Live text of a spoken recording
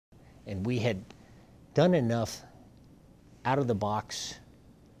And we had done enough out-of-the-box,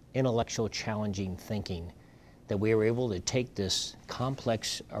 intellectual challenging thinking that we were able to take this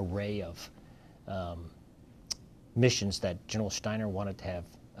complex array of missions that General Steiner wanted to have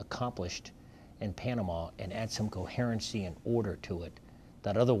accomplished in Panama and add some coherency and order to it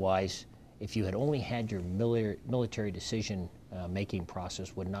that otherwise, if you had only had your military decision making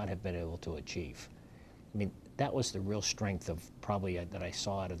process, would not have been able to achieve. I mean, that was the real strength of probably that I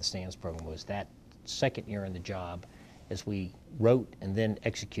saw out of the SAMS program, was that second year in the job as we wrote and then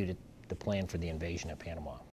executed the plan for the invasion of Panama.